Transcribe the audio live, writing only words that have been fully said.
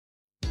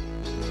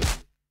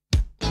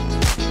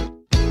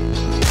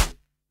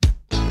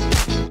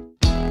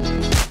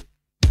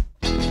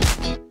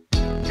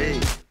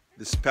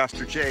This is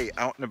Pastor Jay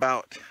out and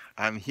about.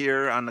 I'm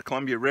here on the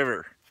Columbia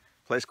River,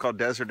 a place called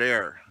Desert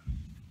Air.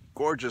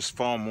 Gorgeous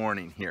fall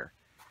morning here.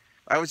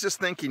 I was just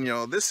thinking,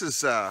 this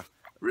is a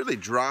really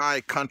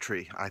dry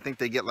country. I think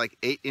they get like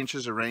 8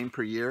 inches of rain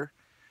per year.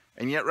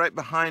 And yet right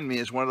behind me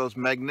is one of those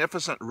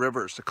magnificent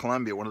rivers, the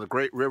Columbia, one of the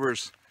great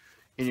rivers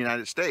in the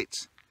United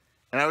States.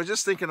 And I was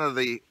just thinking of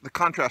the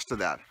contrast to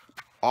that.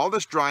 All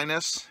this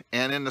dryness,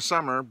 and in the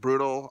summer,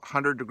 brutal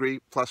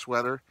 100-degree-plus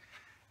weather,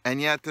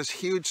 and yet this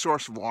huge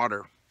source of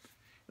water.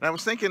 And I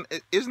was thinking,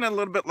 isn't it a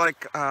little bit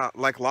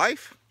like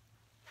life?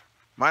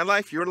 My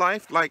life, your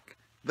life? Like,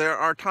 there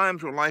are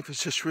times when life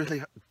is just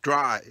really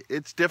dry.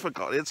 It's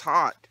difficult. It's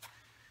hot.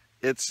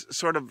 It's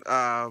sort of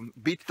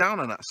beats down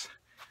on us.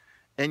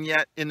 And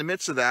yet, in the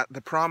midst of that,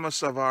 the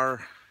promise of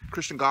our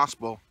Christian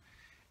gospel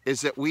is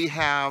that we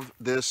have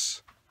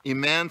this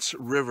immense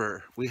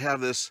river. We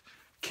have this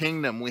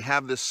kingdom. We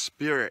have this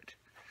spirit.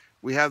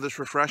 We have this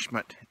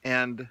refreshment.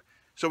 And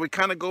so we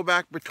kind of go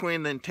back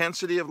between the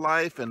intensity of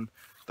life and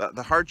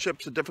the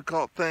hardships, the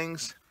difficult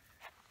things,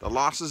 the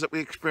losses that we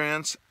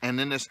experience, and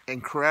then this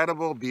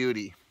incredible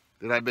beauty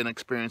that I've been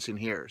experiencing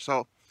here.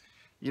 So,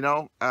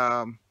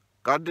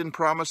 God didn't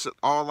promise that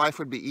all life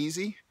would be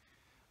easy,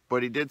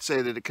 but He did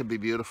say that it could be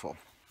beautiful.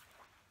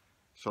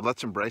 So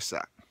let's embrace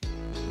that.